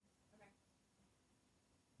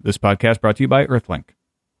This podcast brought to you by Earthlink.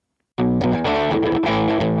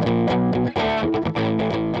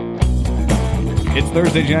 It's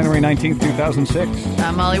Thursday, January 19th, 2006.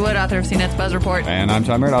 I'm Molly Wood, author of CNet's Buzz Report. And I'm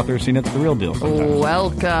Tom Merritt, author of CNet's The Real Deal. Sometimes.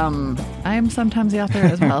 Welcome. I am sometimes the author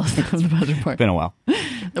as well of the Buzz Report. Been a while.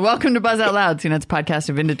 Welcome to Buzz Out Loud, CNet's podcast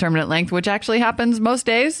of indeterminate length, which actually happens most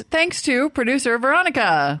days, thanks to producer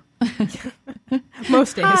Veronica.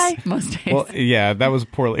 Most days. Hi. Most days. Well, yeah, that was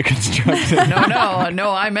poorly constructed.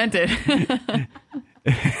 No, I meant it.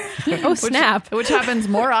 Oh, snap. Which happens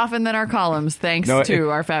more often than our columns, thanks to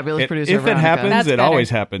our fabulous producer, If Veronica. it happens, That's it better. always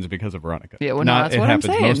happens because of Veronica. Yeah, well, no, that's what I'm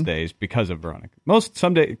saying. It happens most days because of Veronica.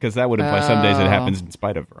 Some days, because that would imply some days it happens in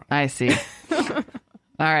spite of Veronica. I see.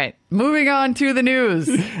 All right, moving on to the news.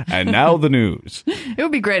 And now the news. It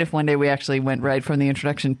would be great if one day we actually went right from the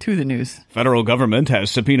introduction to the news. Federal government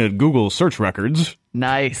has subpoenaed Google search records.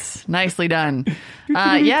 Nice. Nicely done.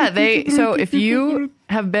 So if you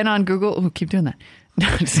have been on Google... keep doing that. No,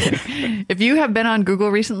 just kidding. If you have been on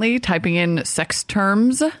Google recently typing in sex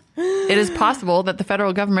terms, it is possible that the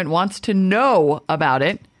federal government wants to know about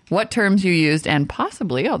it, what terms you used, and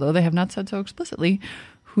possibly, although they have not said so explicitly,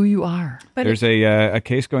 who you are. But There's a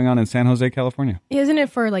case going on in San Jose, California. isn't it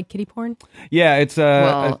for like kitty porn? Yeah, it's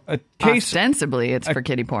a case. Ostensibly, it's for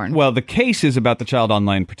kiddie porn. Well, the case is about the Child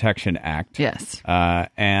Online Protection Act. Yes.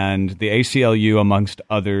 And the ACLU, amongst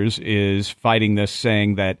others, is fighting this,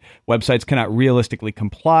 saying that websites cannot realistically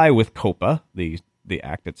comply with COPA, the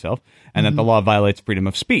act itself, and that the law violates freedom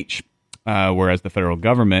of speech. Whereas the federal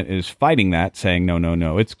government is fighting that, saying,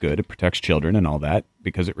 no, it's good. It protects children and all that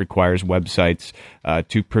because it requires websites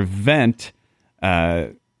to prevent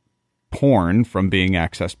porn from being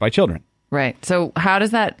accessed by children. Right. So how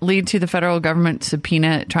does that lead to the federal government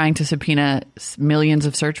trying to subpoena millions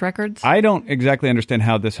of search records? I don't exactly understand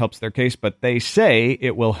how this helps their case, but they say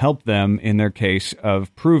it will help them in their case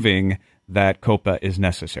of proving that COPA is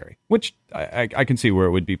necessary, which I can see where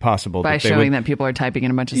it would be possible. By showing that people are typing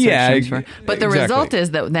in a bunch of search terms. But the result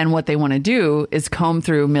is that then what they want to do is comb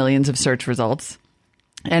through millions of search results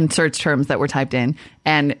and search terms that were typed in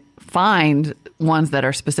and find ones that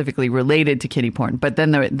are specifically related to kiddie porn. But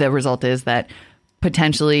then the result is that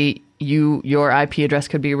potentially your IP address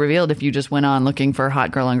could be revealed if you just went on looking for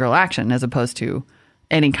hot girl on girl action as opposed to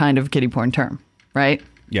any kind of kiddie porn term, right?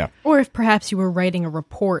 Yeah. Or if perhaps you were writing a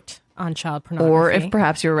report on child pornography. Or if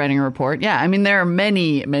perhaps you're writing a report. Yeah, I mean, there are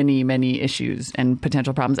many, many, many issues and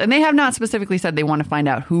potential problems. And they have not specifically said they want to find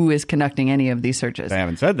out who is conducting any of these searches. They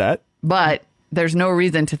haven't said that. But there's no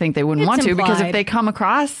reason to think they wouldn't It's want to, because if implied. they come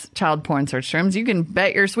across child porn search terms, you can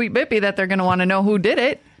bet your sweet bippy that they're going to want to know who did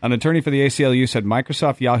it. An attorney for the ACLU said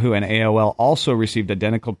Microsoft, Yahoo, and AOL also received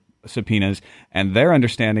identical subpoenas, and their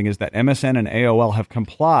understanding is that MSN and AOL have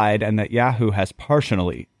complied and that Yahoo has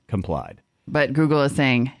partially complied. But Google is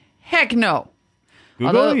saying, heck no.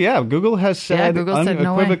 Google has said Google said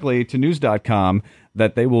no way. unequivocally to news.com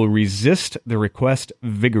that they will resist the request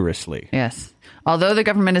vigorously. Yes. Although the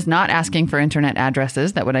government is not asking for internet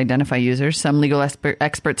addresses that would identify users, some legal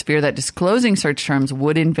experts fear that disclosing search terms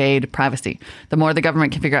would invade privacy. The more the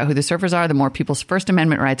government can figure out who the surfers are, the more people's First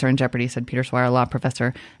Amendment rights are in jeopardy, said Peter Swire, law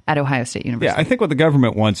professor at Ohio State University. Yeah, I think what the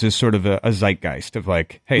government wants is sort of a zeitgeist of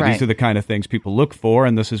like, hey, Right. these are the kind of things people look for,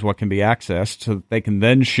 and this is what can be accessed, so that they can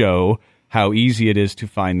then show how easy it is to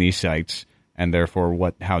find these sites, and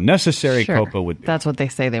therefore how necessary Sure. COPA would be. That's what they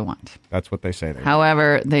say they want. That's what they say.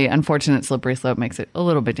 However, the unfortunate slippery slope makes it a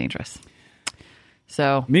little bit dangerous.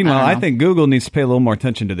 So, Meanwhile, I I don't know. think Google needs to pay a little more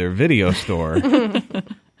attention to their video store.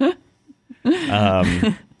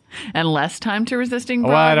 And less time to resisting.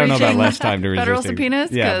 Well, I don't know about reaching less time to federal resisting.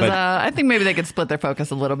 subpoenas, Yeah, because but- I think maybe they could split their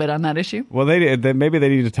focus a little bit on that issue. Well, maybe they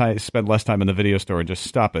need to spend less time in the video store and just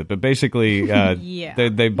stop it. But basically, Yeah.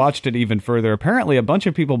 they botched it even further. Apparently, a bunch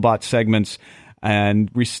of people bought segments and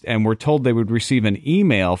were told they would receive an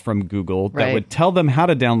email from Google that Right. would tell them how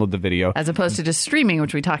to download the video. As opposed to just streaming,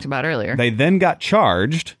 which we talked about earlier. They then got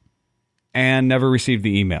charged and never received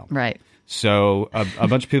the email. Right. So a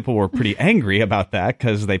bunch of people were pretty angry about that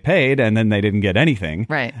because they paid and then they didn't get anything.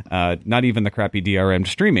 Right. Not even the crappy DRM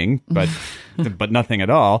streaming, but nothing at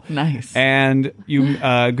all. Nice. And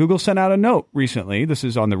Google sent out a note recently. This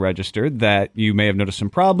is on the register that you may have noticed some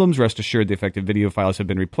problems. Rest assured, the affected video files have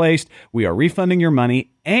been replaced. We are refunding your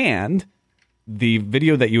money, and the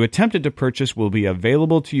video that you attempted to purchase will be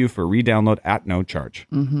available to you for re-download at no charge.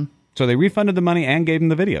 Mm-hmm. So they refunded the money and gave them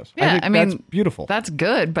the videos. Yeah, I mean, that's beautiful. That's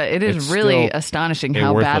good, but it is It's really still astonishing a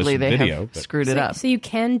how worthless badly they video, have but- screwed it up. So you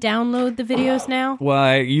can download the videos now?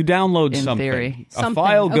 Well, you download In something. theory. A Something,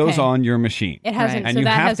 file goes okay. on your machine. It hasn't, Right. And so you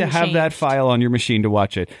that have to hasn't have that changed. file on your machine to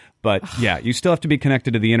watch it. But yeah, you still have to be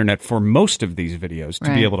connected to the internet for most of these videos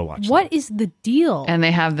to be able to watch them. What is the deal? And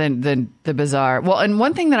they have the bizarre... Well, and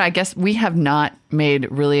one thing that I guess we have not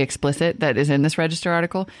made really explicit that is in this Register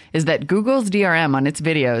article is that Google's DRM on its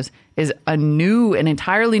videos is an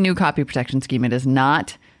entirely new copy protection scheme. It is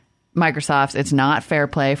not Microsoft's. It's not Fair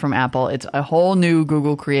Play from Apple. It's a whole new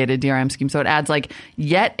Google-created DRM scheme. So it adds like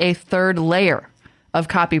yet a third layer of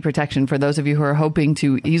copy protection for those of you who are hoping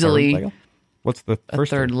to easily... What's the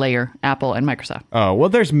first third layer? Apple and Microsoft. Oh, well,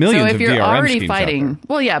 there's millions so if of you're DRM already schemes fighting, out there.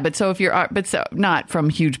 well, yeah, but so if you're, but so not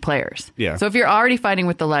from huge players. Yeah. So if you're already fighting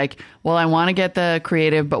with the like, well, I want to get the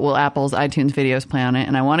creative, but will Apple's iTunes videos play on it,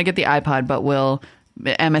 and I want to get the iPod, but will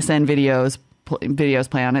MSN videos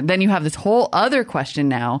play on it? Then you have this whole other question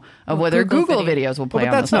now of whether Google videos will play on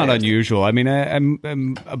it. But that's not unusual. I mean,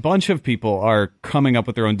 a bunch of people are coming up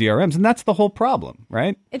with their own DRMs, and that's the whole problem,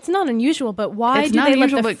 right? It's not unusual, but why do they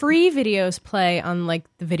let the free videos play on like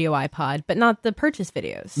the video iPod, but not the purchase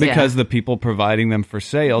videos? Because the people providing them for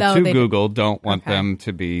sale to Google don't want them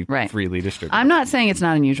to be freely distributed. I'm not saying it's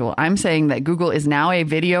not unusual. I'm saying that Google is now a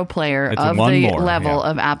video player of the level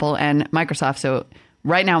of Apple and Microsoft. So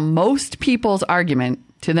right now, most people's argument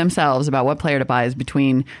to themselves about what player to buy is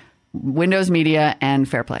between Windows Media and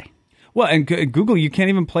Fair Play. Well, and Google, you can't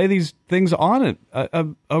even play these things on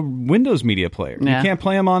a Windows Media player. Yeah. You can't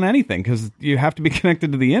play them on anything because you have to be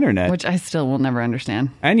connected to the internet. Which I still will never understand.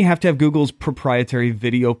 And you have to have Google's proprietary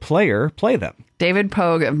video player play them. David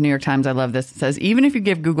Pogue of New York Times, I love this, says, even if you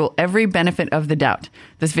give Google every benefit of the doubt,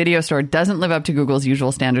 this video store doesn't live up to Google's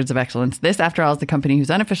usual standards of excellence. This, after all, is the company whose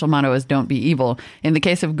unofficial motto is don't be evil. In the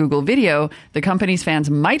case of Google Video, the company's fans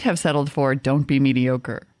might have settled for don't be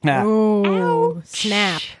mediocre. Oh,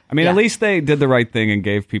 snap. I mean, at least they did the right thing and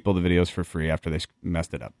gave people the videos for free after they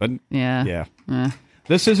messed it up. But yeah.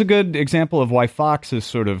 This is a good example of why Fox is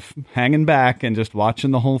sort of hanging back and just watching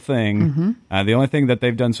the whole thing. Mm-hmm. The only thing that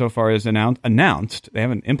they've done so far is announced, they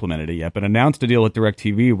haven't implemented it yet, but announced a deal with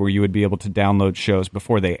DirecTV where you would be able to download shows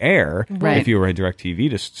before they air if you were a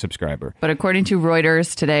DirecTV subscriber. But according to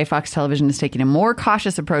Reuters, today Fox Television is taking a more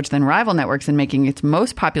cautious approach than rival networks in making its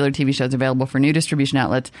most popular TV shows available for new distribution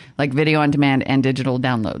outlets like video on demand and digital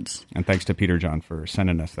downloads. And thanks to Peter John for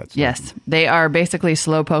sending us that stuff. Yes, they are basically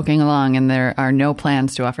slow poking along, and there are no plans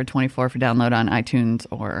to offer 24 for download on iTunes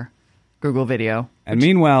or Google Video. And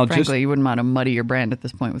meanwhile, frankly, you wouldn't want to muddy your brand at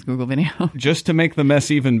this point with Google Video. Just to make the mess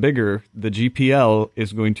even bigger, the GPL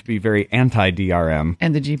is going to be very anti-DRM.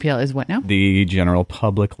 And the GPL is what now? The General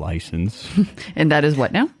Public License. And that is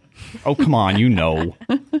what now? Oh, come on, you know.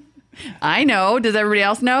 I know. Does everybody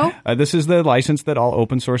else know? This is the license that all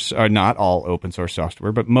open source, or not all open source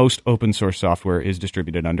software, but most open source software is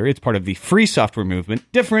distributed under. It's part of the free software movement,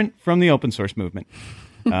 different from the open source movement.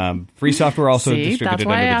 Free software also distributed under the GPL. That's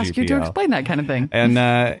why I asked you to explain that kind of thing.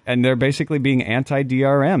 And they're basically being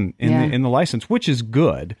anti-DRM in the license, which is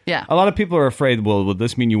good. Yeah. A lot of people are afraid, well, will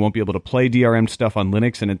this mean you won't be able to play DRM stuff on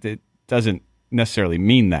Linux? And it doesn't necessarily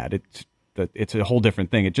mean that. It's a whole different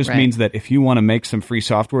thing. It just means that if you want to make some free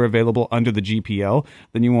software available under the GPL,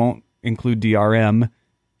 then you won't include DRM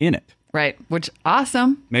in it. Right, which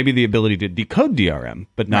awesome. Maybe the ability to decode DRM,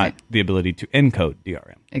 but not the ability to encode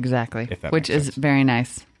DRM. Exactly, which is very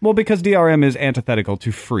nice. Well, because DRM is antithetical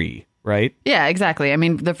to free, right? Yeah, exactly. I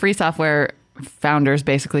mean, the free software founders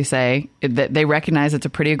basically say that they recognize it's a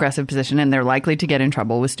pretty aggressive position and they're likely to get in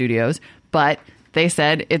trouble with studios, but they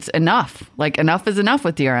said it's enough. Like, enough is enough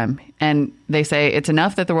with DRM. And they say it's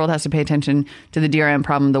enough that the world has to pay attention to the DRM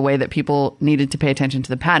problem the way that people needed to pay attention to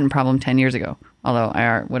the patent problem 10 years ago. Although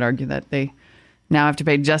I would argue that they now have to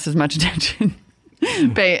pay just as much attention,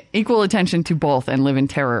 pay equal attention to both and live in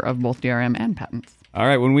terror of both DRM and patents. All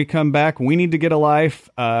right, when we come back, we need to get a life.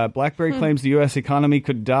 BlackBerry claims the U.S. economy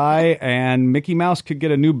could die, and Mickey Mouse could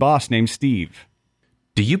get a new boss named Steve.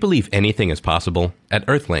 Do you believe anything is possible? At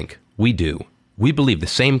Earthlink, we do. We believe the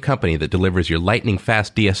same company that delivers your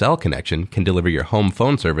lightning-fast DSL connection can deliver your home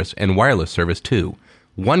phone service and wireless service too.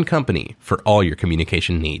 One company for all your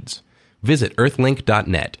communication needs. Visit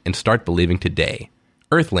earthlink.net and start believing today.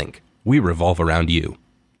 Earthlink, we revolve around you.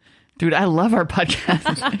 Dude, I love our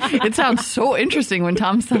podcast. It sounds so interesting when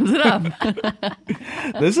Tom sums it up.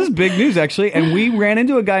 This is big news, actually. And we ran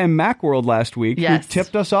into a guy in Macworld last week who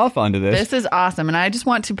tipped us off onto this. This is awesome. And I just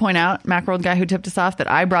want to point out, Macworld guy who tipped us off, that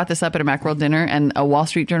I brought this up at a Macworld dinner, and a Wall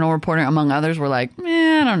Street Journal reporter, among others, were like,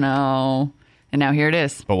 I don't know. And now here it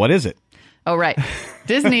is. But what is it? Oh, right.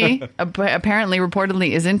 Disney apparently,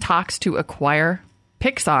 reportedly, is in talks to acquire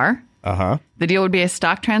Pixar. Uh-huh. The deal would be a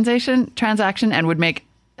stock transaction and would make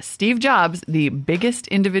Steve Jobs the biggest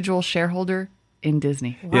individual shareholder in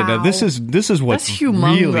Disney. Wow. Yeah, no, this is what's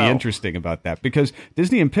really interesting about that, because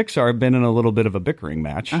Disney and Pixar have been in a little bit of a bickering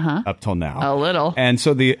match up till now. A little. And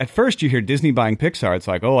so at first you hear Disney buying Pixar, it's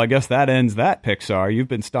like, oh, I guess that ends that Pixar. You've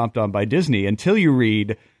been stomped on by Disney, until you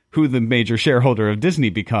read who the major shareholder of Disney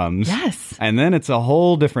becomes. Yes. And then it's a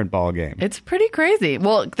whole different ballgame. It's pretty crazy.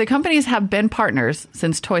 Well, the companies have been partners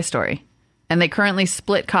since Toy Story, and they currently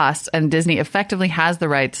split costs, and Disney effectively has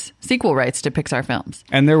the sequel rights to Pixar films.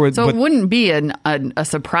 And it wouldn't be a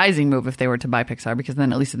surprising move if they were to buy Pixar, because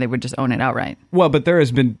then at least they would just own it outright. Well, but there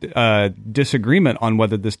has been disagreement on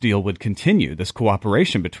whether this deal would continue, this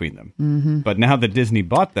cooperation between them. Mm-hmm. But now that Disney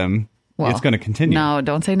bought them, it's going to continue. No,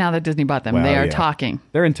 don't say now that Disney bought them. They are talking.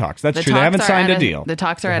 They're in talks. That's true. They haven't signed a deal. The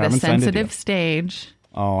talks are at a sensitive stage.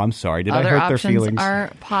 Oh, I'm sorry. Did I hurt their feelings? Other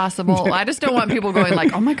options are possible. I just don't want people going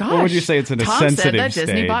like, oh my gosh. What would you say it's in a sensitive stage? Tom said that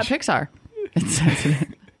Disney bought Pixar. It's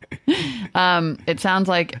sensitive. It sounds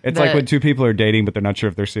like it's like when two people are dating, but they're not sure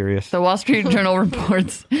if they're serious. The Wall Street Journal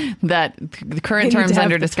reports that the current terms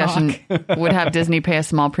under discussion would have Disney pay a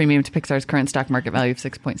small premium to Pixar's current stock market value of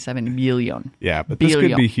 $6.7 billion. Yeah, but this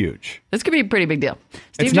could be huge. This could be a pretty big deal.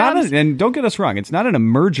 Steve Jobs, and don't get us wrong, it's not a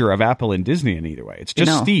merger of Apple and Disney in either way. It's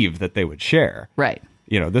just Steve that they would share. Right.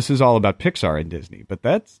 This is all about Pixar and Disney, but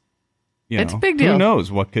that's. It's a big deal. Who knows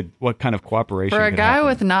what kind of cooperation for a guy happen.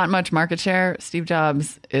 with not much market share? Steve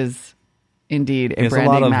Jobs is indeed a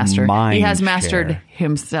branding master. He has mastered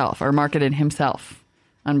himself, or marketed himself,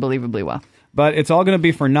 unbelievably well. But it's all going to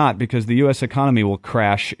be for naught, because the U.S. economy will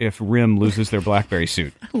crash if RIM loses their BlackBerry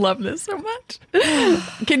suit. I love this so much.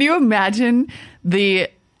 Can you imagine the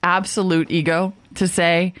absolute ego to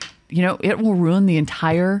say, it will ruin the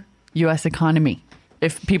entire U.S. economy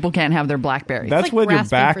if people can't have their BlackBerries? That's when your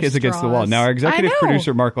back is against the wall. Now, our executive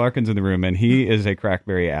producer, Mark Larkin's in the room, and he is a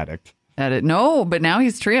Crackberry addict. No, but now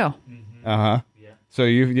he's Trio. Uh-huh. Yeah. So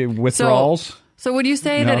you withdrawals? So would you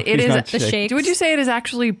say that it is the shakes? Would you say it is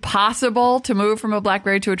actually possible to move from a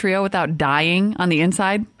BlackBerry to a Trio without dying on the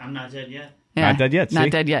inside? I'm not dead yet. Yeah, not dead yet. See? Not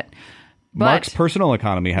dead yet. But Mark's personal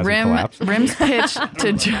economy hasn't collapsed. RIM's pitch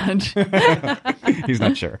to Judge. He's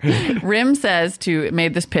not sure. RIM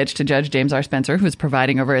made this pitch to Judge James R. Spencer, who's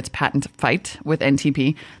presiding over its patent fight with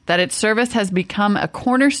NTP, that its service has become a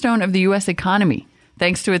cornerstone of the U.S. economy,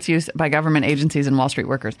 thanks to its use by government agencies and Wall Street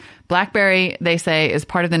workers. BlackBerry, they say, is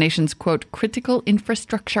part of the nation's, quote, critical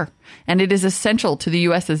infrastructure, and it is essential to the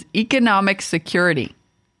U.S.'s economic security.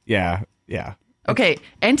 Yeah. Okay,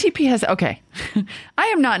 NTP has... Okay, I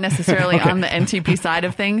am not necessarily on the NTP side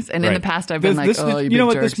of things, and in the past I've been you know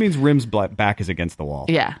what this means? RIM's back is against the wall.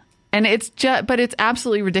 Yeah, and but it's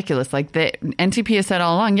absolutely ridiculous. Like, the NTP has said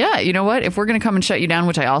all along, yeah, you know what? If we're going to come and shut you down,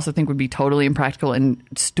 which I also think would be totally impractical and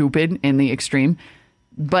stupid in the extreme,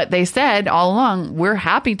 but they said all along, we're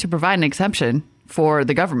happy to provide an exception for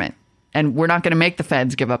the government, and we're not going to make the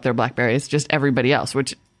feds give up their BlackBerries, just everybody else,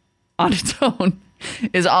 which on its own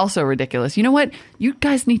is also ridiculous. You know what? You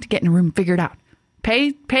guys need to get in a room and figure it out.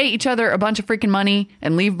 Pay each other a bunch of freaking money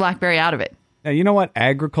and leave BlackBerry out of it. Now, you know what?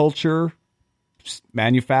 Agriculture,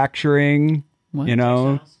 manufacturing,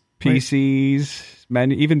 PCs,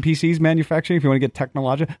 even PCs manufacturing, if you want to get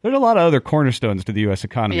technological. There's a lot of other cornerstones to the U.S.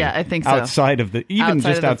 economy. Yeah, I think so. Outside of the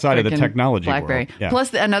technology BlackBerry. world. Yeah.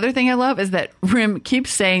 Plus, another thing I love is that RIM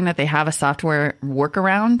keeps saying that they have a software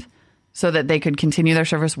workaround so that they could continue their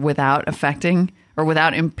service without affecting or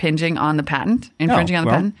without infringing on the patent.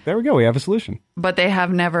 There we go. We have a solution. But they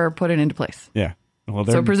have never put it into place. Yeah. Well,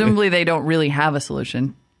 so presumably they don't really have a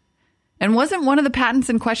solution. And wasn't one of the patents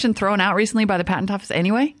in question thrown out recently by the patent office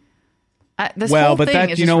anyway? This whole thing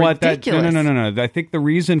is ridiculous. No. I think the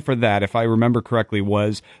reason for that, if I remember correctly,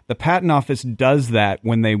 was the patent office does that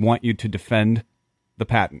when they want you to defend the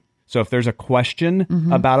patent. So if there's a question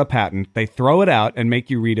about a patent, they throw it out and make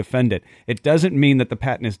you redefend it. It doesn't mean that the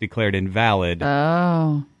patent is declared invalid.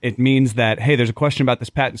 Oh. It means that, hey, there's a question about this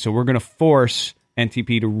patent, so we're going to force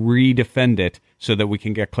NTP to redefend it so that we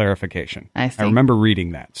can get clarification. I see. I remember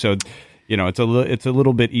reading that. So, it's a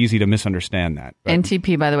little bit easy to misunderstand that. But.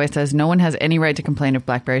 NTP, by the way, says no one has any right to complain if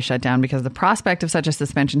BlackBerry shut down because the prospect of such a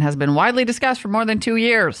suspension has been widely discussed for more than 2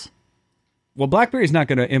 years. Well, BlackBerry's not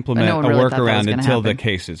going to implement a workaround until the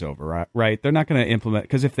case is over, right? They're not going to implement,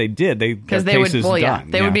 because if they did, their case is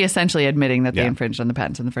done. They would be essentially admitting that they infringed on the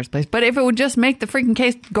patents in the first place. But if it would just make the freaking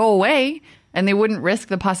case go away, and they wouldn't risk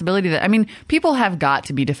the possibility that, people have got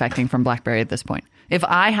to be defecting from BlackBerry at this point. If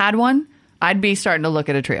I had one, I'd be starting to look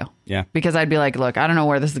at a Trio. Yeah. Because I'd be like, look, I don't know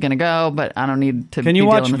where this is going to go, but I don't need to. Can you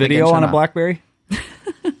watch video on a BlackBerry?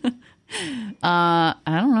 I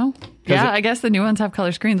don't know. Yeah, I guess the new ones have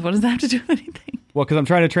color screens. What does that have to do with anything? Well, because I'm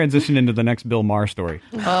trying to transition into the next Bill Maher story.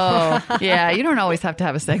 Oh, yeah. You don't always have to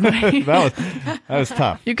have a segue. that was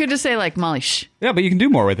tough. You could just say, like, Molly, shh. Yeah, but you can do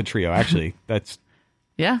more with a trio, actually.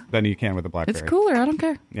 Than you can with a BlackBerry. It's cooler. I don't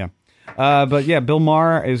care. Yeah. But yeah, Bill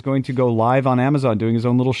Maher is going to go live on Amazon doing his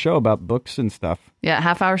own little show about books and stuff. Yeah, a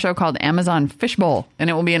half-hour show called Amazon Fishbowl, and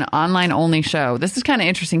it will be an online-only show. This is kind of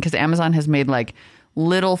interesting because Amazon has made, like,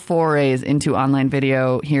 little forays into online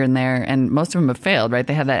video here and there, and most of them have failed, right?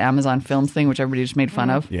 They had that Amazon Films thing, which everybody just made fun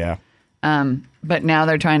of. Yeah. But now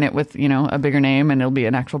they're trying it with, a bigger name, and it'll be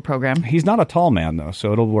an actual program. He's not a tall man, though,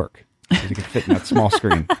 so it'll work. He can fit in that small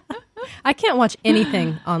screen. I can't watch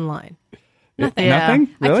anything online. Nothing. Yeah.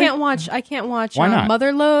 Nothing? Really? I can't watch Why not?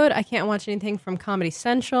 Motherload. I can't watch anything from Comedy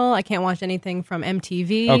Central. I can't watch anything from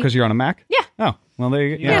MTV. Oh, because you're on a Mac? Yeah. Oh, well, there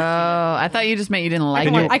you go. Yeah. Oh, I thought you just meant you didn't like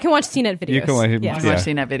I can watch CNet videos. You can watch, watch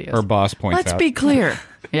CNet videos. Her boss points Let's out. be clear.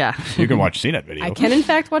 Yeah. You can watch CNet videos. I can, in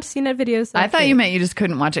fact, watch CNet videos. I thought you meant you just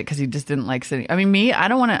couldn't watch it because you just didn't like sitting. I mean, me, I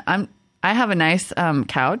don't want to. I have a nice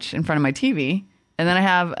couch in front of my TV, and then I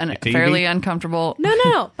have a fairly uncomfortable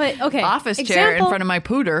but okay. office chair in front of my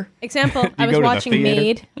pooter. Example, I was watching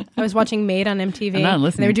Maid. I was watching Maid on MTV. I'm not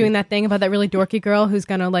listening they were doing to that thing about that really dorky girl who's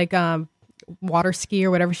gonna like water ski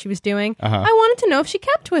or whatever she was doing. I wanted to know if she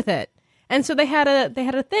kept with it. And so they had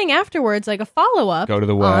a thing afterwards, like a follow-up Go to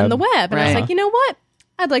the web. on the web. And I was Right. like, you know what?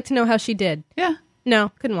 I'd like to know how she did. Yeah.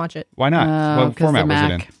 No, couldn't watch it. Why not? What 'cause format the was it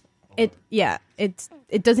Mac. in?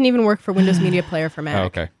 It doesn't even work for Windows Media Player for Mac. Oh,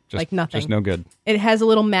 okay. Like nothing. Just no good. It has a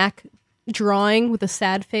little Mac drawing with a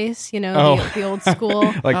sad face, the old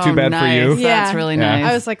school. Like, too bad for you. Nice. Yeah. That's really Yeah.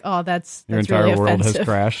 nice. I was like, oh, that's Your really entire world offensive. has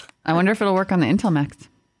crashed. I wonder if it'll work on the Intel Macs.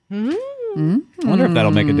 I wonder if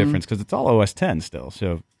that'll make a difference because it's all OS 10 still.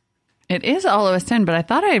 So It is all OS 10, but I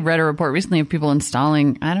thought I read a report recently of people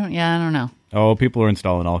installing. I don't know. people are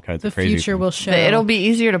installing all kinds The of crazy future things. will show. It'll be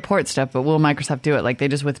easier to port stuff, but will Microsoft do it? Like they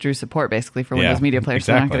just withdrew support basically for Windows Media Player,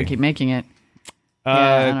 so they're not going to keep making it.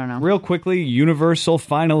 I don't know. Real quickly, Universal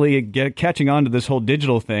finally catching on to this whole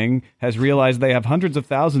digital thing, has realized they have hundreds of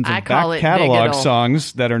thousands of back catalog digital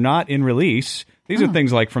songs that are not in release. These are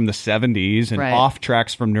things like from the 70s and off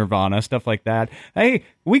tracks from Nirvana, stuff like that. Hey,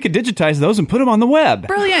 we could digitize those and put them on the web.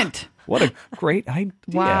 Brilliant. What a great idea.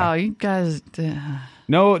 Wow, you guys...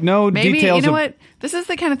 No Maybe, details. You know what? This is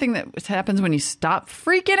the kind of thing that happens when you stop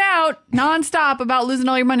freaking out nonstop about losing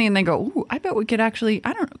all your money and then go, ooh, I bet we could actually,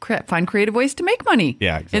 find creative ways to make money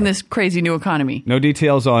in this crazy new economy. No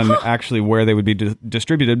details on actually where they would be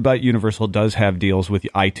distributed, but Universal does have deals with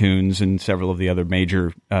iTunes and several of the other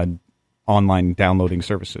major online downloading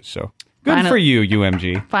services. So good for you,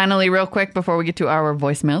 UMG. Finally, real quick before we get to our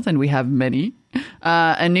voicemails, and we have many,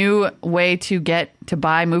 a new way to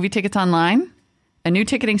buy movie tickets online. A new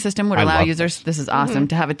ticketing system would allow users, this is awesome,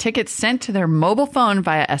 to have a ticket sent to their mobile phone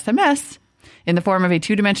via SMS in the form of a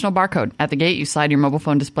two-dimensional barcode. At the gate, you slide your mobile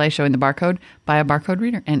phone display showing the barcode by a barcode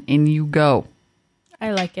reader, and in you go.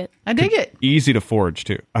 I like it. I dig it. Easy to forge,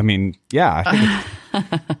 too. I mean, yeah.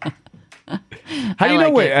 How do you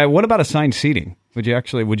know? What about assigned seating? Would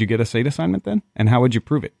you get a seat assignment then? And how would you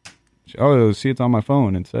prove it? Oh, see, it's on my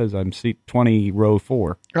phone. It says I'm seat 20, row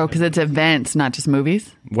 4. Oh, because it's events, not just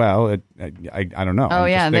movies? Well, I don't know. Oh,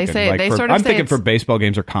 yeah. They say, I'm thinking for baseball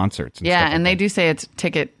games or concerts. And they do say it's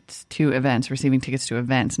tickets to events, receiving tickets to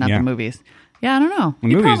events, not the movies. Yeah, I don't know.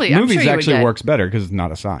 Movies actually works better because it's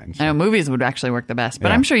not assigned. So. I know movies would actually work the best,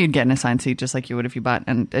 but I'm sure you'd get an assigned seat just like you would if you bought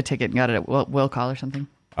a ticket and got it at will call or something.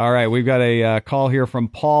 All right, we've got a call here from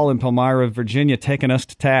Paul in Palmyra, Virginia, taking us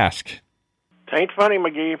to task. Tain't funny,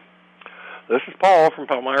 McGee. This is Paul from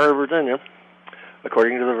Palmyra, Virginia.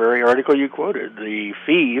 According to the very article you quoted, the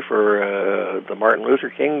fee for the Martin Luther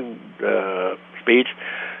King speech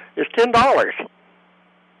is $10.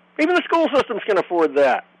 Even the school systems can afford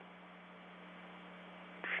that.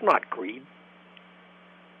 It's not greed.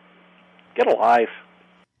 Get a life.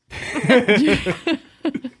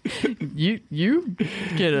 You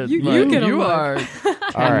get a you are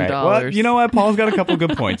 $10. All right. Well, you know what? Paul's got a couple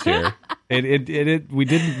good points here. We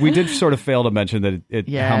did sort of fail to mention that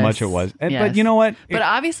how much it was. But you know what? But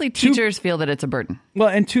obviously teachers feel that it's a burden. Well,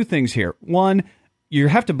 and two things here. One, you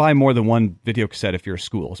have to buy more than one video cassette if you're a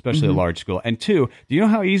school, especially a large school. And two, do you know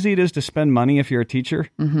how easy it is to spend money if you're a teacher?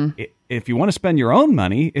 Mm-hmm. If you want to spend your own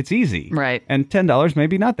money, it's easy. Right. And $10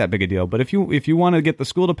 maybe not that big a deal. But if you want to get the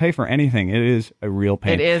school to pay for anything, it is a real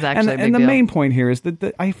pain. It is actually a big And the deal. main point here is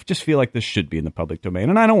that I just feel like this should be in the public domain.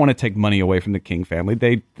 And I don't want to take money away from the King family.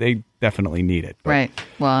 They definitely need it. Right.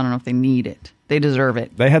 Well, I don't know if they need it. They deserve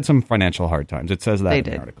it. They had some financial hard times. It says that in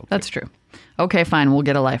the article. That's true. Okay, fine. We'll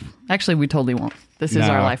get a life. Actually, we totally won't. This is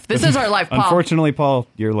our life. This is our life, Paul. Unfortunately, Paul,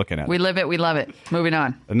 you're looking at it. We live it. We love it. Moving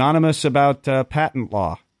on. Anonymous about patent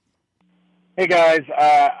law. Hey, guys.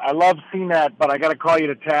 I love CNet, but I got to call you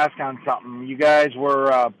to task on something. You guys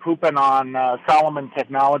were pooping on Solomon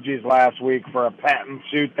Technologies last week for a patent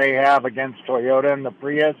suit they have against Toyota and the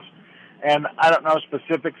Prius. And I don't know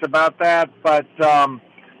specifics about that, but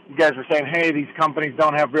you guys were saying, hey, these companies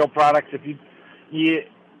don't have real products. If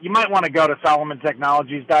you might want to go to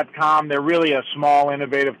SolomonTechnologies.com. They're really a small,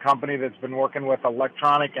 innovative company that's been working with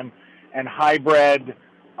electronic and hybrid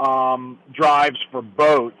drives for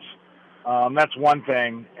boats. That's one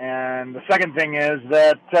thing. And the second thing is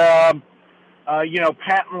that,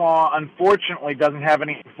 patent law, unfortunately, doesn't have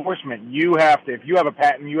any enforcement. If you have a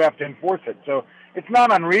patent, you have to enforce it. So it's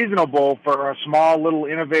not unreasonable for a small, little,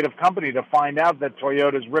 innovative company to find out that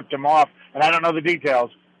Toyota's ripped them off. And I don't know the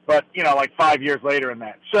details, but, like 5 years later in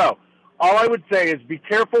that. So all I would say is be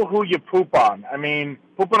careful who you poop on. I mean,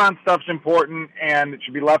 pooping on stuff's important, and it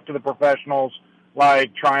should be left to the professionals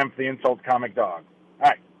like Triumph the Insult Comic Dog. All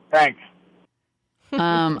right, thanks.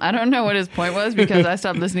 I don't know what his point was because I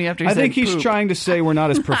stopped listening after he said I think he's poop. trying to say we're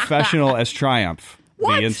not as professional as Triumph,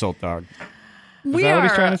 the insult dog. Is that what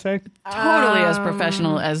he's trying to say? Totally as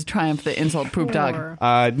professional as Triumph, the insult poop dog.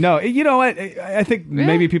 No, you know what? I think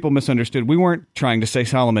maybe people misunderstood. We weren't trying to say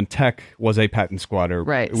Solomon Tech was a patent squatter.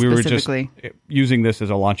 Right, we were just using this as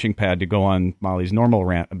a launching pad to go on Molly's normal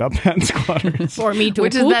rant about patent squatters. Or me to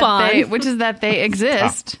poop on. Which is that they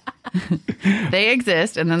exist. They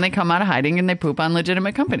exist, and then they come out of hiding and they poop on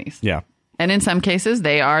legitimate companies. Yeah. And in some cases,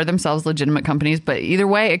 they are themselves legitimate companies. But either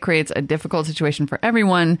way, it creates a difficult situation for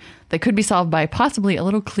everyone that could be solved by possibly a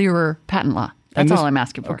little clearer patent law. That's all I'm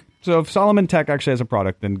asking for. Okay. So if Solomon Tech actually has a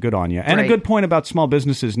product, then good on you. And a good point about small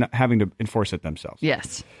businesses not having to enforce it themselves.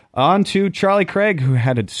 Yes. On to Charlie Craig, who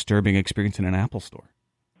had a disturbing experience in an Apple store.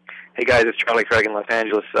 Hey guys, it's Charlie Craig in Los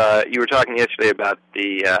Angeles. You were talking yesterday about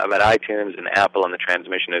about iTunes and Apple and the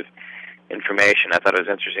transmission of information. I thought it was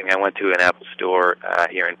interesting. I went to an Apple store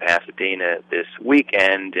here in Pasadena this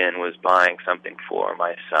weekend and was buying something for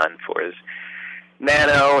my son for his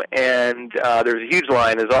Nano, and there was a huge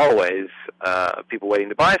line, as always, people waiting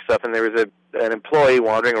to buy stuff, and there was an employee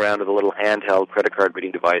wandering around with a little handheld credit card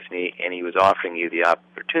reading device, and he was offering you the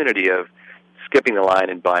opportunity of skipping the line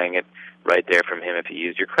and buying it right there from him if you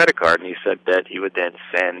used your credit card. And he said that he would then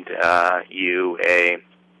send you a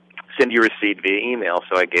receipt via email.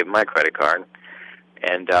 So I gave him my credit card,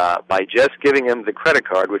 and by just giving him the credit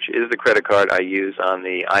card, which is the credit card I use on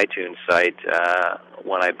the iTunes site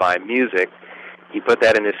when I buy music, he put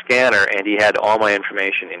that in his scanner, and he had all my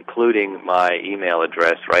information, including my email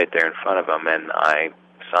address, right there in front of him, and I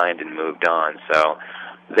signed and moved on. So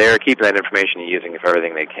they're keeping that information and using it for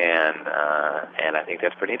everything they can, and I think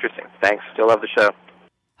that's pretty interesting. Thanks. Still love the show.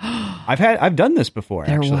 I've done this before.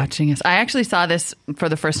 They're watching us. I actually saw this for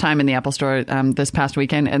the first time in the Apple Store this past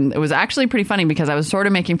weekend, and it was actually pretty funny because I was sort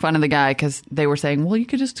of making fun of the guy because they were saying, well, you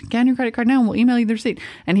could just scan your credit card now and we'll email you the receipt.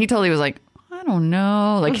 And he totally was like, I don't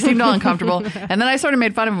know. Like, he seemed all uncomfortable. And then I sort of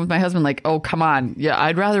made fun of him with my husband, like, oh, come on. Yeah,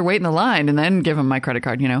 I'd rather wait in the line and then give him my credit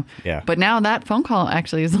card, Yeah. But now that phone call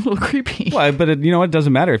actually is a little creepy. Well, but it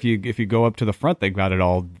doesn't matter. If you go up to the front, they've got it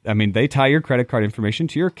all. I mean, they tie your credit card information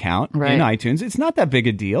to your account in iTunes. It's not that big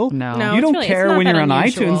a deal. No, you don't care when you're on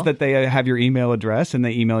iTunes that they have your email address and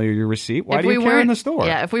they email you your receipt. Why do you care in the store?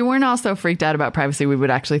 Yeah, if we weren't all so freaked out about privacy, we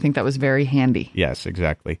would actually think that was very handy. Yes,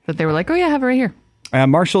 exactly. That they were like, oh, yeah, I have it right here.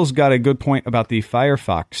 Marshall's got a good point about the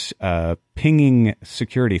Firefox pinging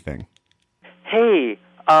security thing. Hey,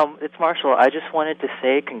 it's Marshall. I just wanted to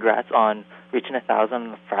say congrats on reaching 1,000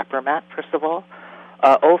 on the Frapper map, first of all.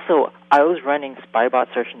 Also, I was running Spybot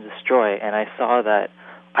Search and Destroy, and I saw that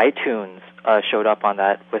iTunes showed up on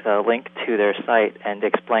that with a link to their site and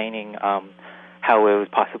explaining how it was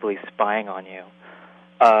possibly spying on you.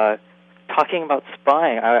 Talking about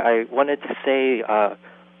spying, I wanted to say...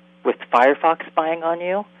 with Firefox spying on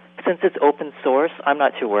you, since it's open source, I'm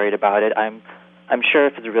not too worried about it. I'm sure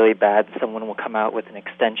if it's really bad, someone will come out with an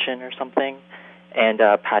extension or something and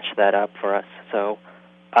patch that up for us. So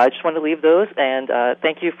I just wanted to leave those, and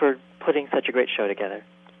thank you for putting such a great show together.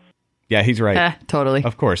 Yeah, he's right. Totally.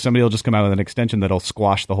 Of course. Somebody will just come out with an extension that'll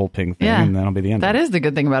squash the whole ping thing, and that'll be the end. That is the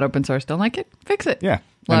good thing about open source. Don't like it? Fix it. Yeah.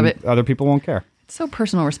 Love it. Other people won't care. It's so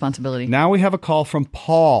personal responsibility. Now we have a call from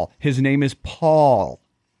Paul. His name is Paul.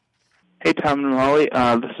 Hey, Tom and Molly.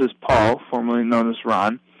 This is Paul, formerly known as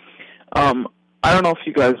Ron. I don't know if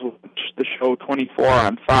you guys watched the show 24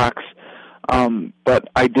 on Fox, but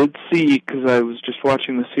I did see, because I was just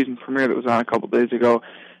watching the season premiere that was on a couple days ago,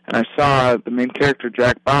 and I saw the main character,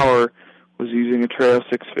 Jack Bauer, was using a Treo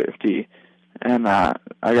 650, and I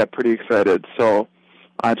got pretty excited. So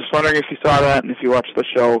just wondering if you saw that and if you watched the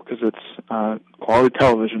show, because it's quality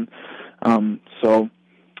television. So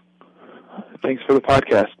thanks for the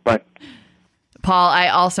podcast. Bye. Paul, I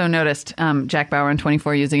also noticed Jack Bauer in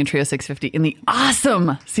 24 using a Treo 650 in the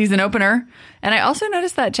awesome season opener. And I also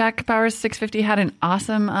noticed that Jack Bauer's 650 had an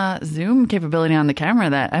awesome zoom capability on the camera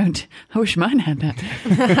that I wish mine had that.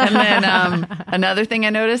 And then another thing I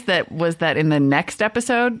noticed was that in the next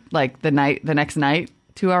episode, like the next night,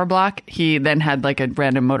 2-hour block, he then had like a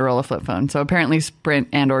random Motorola flip phone. So apparently Sprint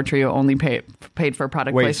and or Treo only paid for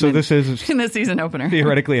product placement. So this is in the season opener.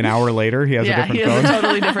 Theoretically an hour later, he has a different phone. Yeah, he has a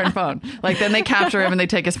totally different phone. Like then they capture him and they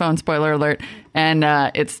take his phone, spoiler alert, and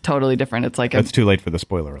it's totally different. It's like That's too late for the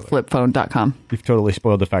spoiler alert. Flipphone.com. You've totally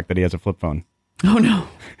spoiled the fact that he has a flip phone. Oh no.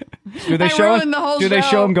 Do they show him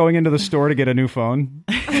going into the store to get a new phone?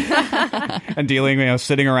 And dealing,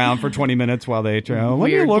 sitting around for 20 minutes while they let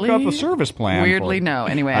me look up a service plan. Weirdly, no.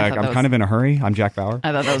 Anyway, I'm kind of in a hurry. I'm Jack Bauer.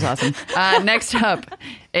 I thought that was awesome. Next up,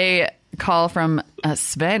 a call from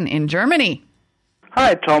Sven in Germany.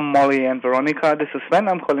 Hi, Tom, Molly, and Veronica. This is Sven.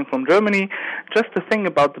 I'm calling from Germany. Just a thing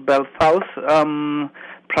about the Bell South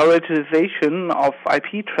prioritization of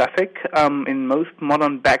IP traffic in most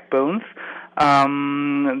modern backbones.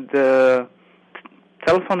 The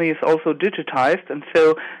telephony is also digitized, and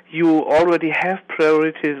so you already have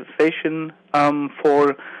prioritization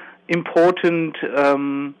for important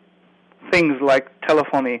things like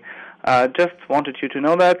telephony. Just wanted you to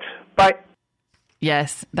know that. Bye.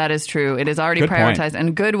 Yes, that is true. It is already prioritized, and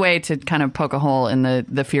a good way to kind of poke a hole in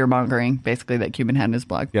the fear-mongering, basically, that Cuban had in his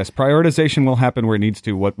blog. Yes, prioritization will happen where it needs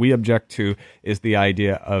to. What we object to is the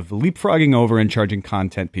idea of leapfrogging over and charging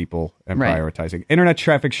content people and prioritizing. Internet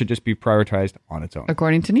traffic should just be prioritized on its own.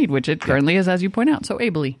 According to need, which it currently is, as you point out, so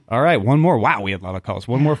ably. All right, one more. Wow, we had a lot of calls.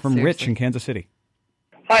 One more from Rich in Kansas City.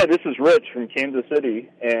 Hi, this is Rich from Kansas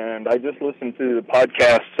City, and I just listened to the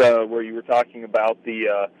podcast where you were talking about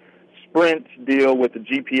the Sprint deal with the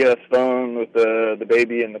GPS phone with the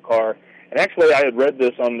baby in the car. And actually, I had read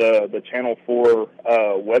this on the Channel 4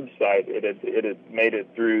 website. It had made it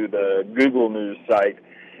through the Google News site.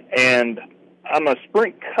 And I'm a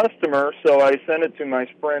Sprint customer, so I sent it to my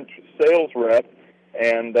Sprint sales rep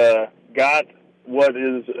and got what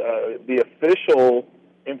is the official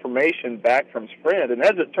information back from Sprint. And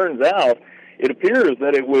as it turns out, it appears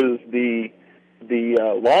that it was the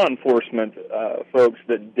law enforcement folks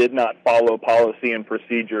that did not follow policy and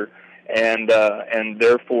procedure, and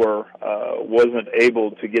therefore wasn't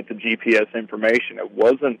able to get the GPS information. It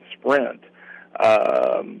wasn't Sprint.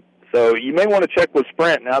 So you may want to check with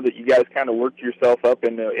Sprint now that you guys kind of worked yourself up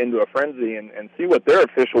into a frenzy and see what their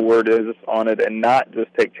official word is on it, and not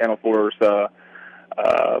just take Channel 4's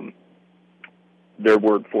their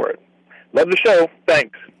word for it. Love the show.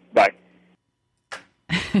 Thanks. Bye.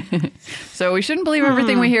 So we shouldn't believe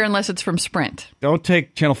everything we hear unless it's from Sprint. Don't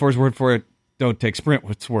take Channel 4's word for it. Don't take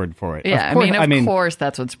Sprint's word for it. Yeah, of course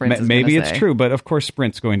that's what Sprint is maybe it's say. true, but of course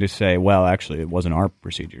Sprint's going to say, well, actually, it wasn't our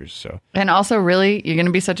procedures. So. And also, really, you're going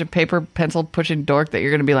to be such a paper pencil pushing dork that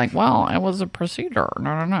you're going to be like, well, it was a procedure.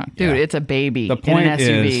 No. Dude, it's a baby the point in an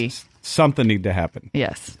SUV. Is something need to happen.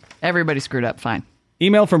 Yes. Everybody screwed up. Fine.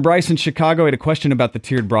 Email from Bryce in Chicago. He had a question about the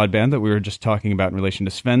tiered broadband that we were just talking about in relation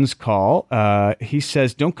to Sven's call. He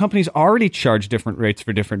says, don't companies already charge different rates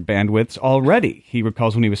for different bandwidths already? He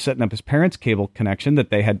recalls when he was setting up his parents' cable connection that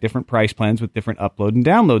they had different price plans with different upload and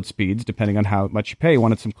download speeds depending on how much you pay. He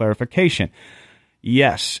wanted some clarification.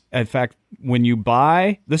 Yes. In fact, when you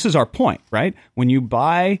buy, this is our point, right? When you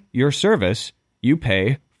buy your service, you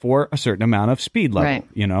pay for a certain amount of speed level,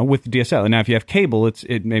 with DSL. And now if you have cable,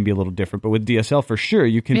 it may be a little different, but with DSL for sure,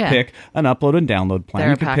 you can pick an upload and download plan.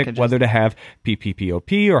 You can pick whether to have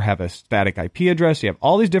PPPoP or have a static IP address. You have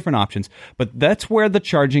all these different options, but that's where the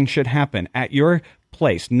charging should happen, at your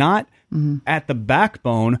place, not at the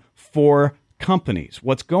backbone for companies.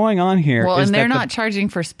 What's going on here is and they're not charging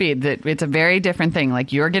for speed. It's a very different thing.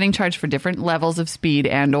 Like, you're getting charged for different levels of speed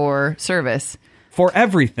and or service. For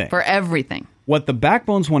everything. For everything. What the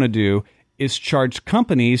backbones want to do is charge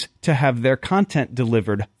companies to have their content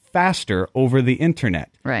delivered faster over the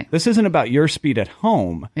internet. Right. This isn't about your speed at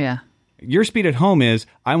home. Yeah. Your speed at home is,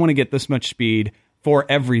 I want to get this much speed for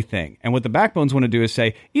everything. And what the backbones want to do is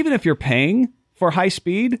say, even if you're paying for high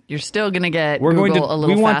speed, you're still going to get Google a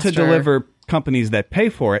little faster. We want to deliver companies that pay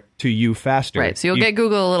for it to you faster. Right. So you'll get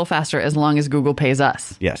Google a little faster as long as Google pays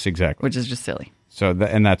us. Yes, exactly. Which is just silly. So,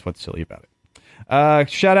 and that's what's silly about it.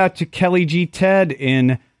 Shout out to Kelly G. Ted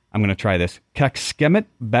in, I'm going to try this, Kakskemet,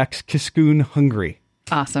 Bakskiskoon, Hungary.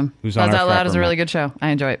 Awesome. Who's on Buzz our Out Loud Frapper is a really Map. good show. I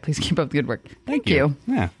enjoy it. Please keep up the good work. Thank you.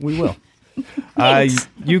 Yeah, we will.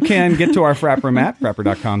 You can get to our Frapper map,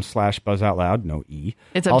 frapper.com/buzzoutloud, no E.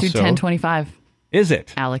 It's up to 1025. Is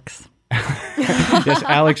it? Alex. Yes,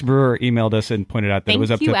 Alex Brewer emailed us and pointed out that it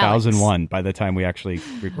was up to you, 1001 by the time we actually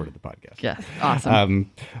recorded the podcast. Yes,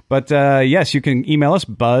 awesome. But yes, you can email us,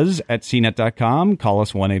 buzz@cnet.com, call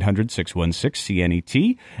us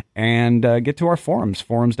 1-800-616-CNET, and get to our forums,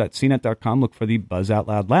 forums.cnet.com, look for the Buzz Out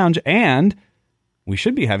Loud Lounge, and we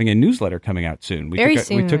should be having a newsletter coming out soon. Very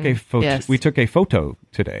soon. We took a photo. Yes. We took a photo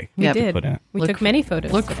today. We did. Put in. We took many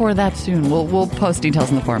photos. Look for that soon. We'll post details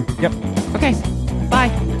in the forum. Yep. Okay. Bye.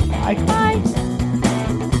 Bye.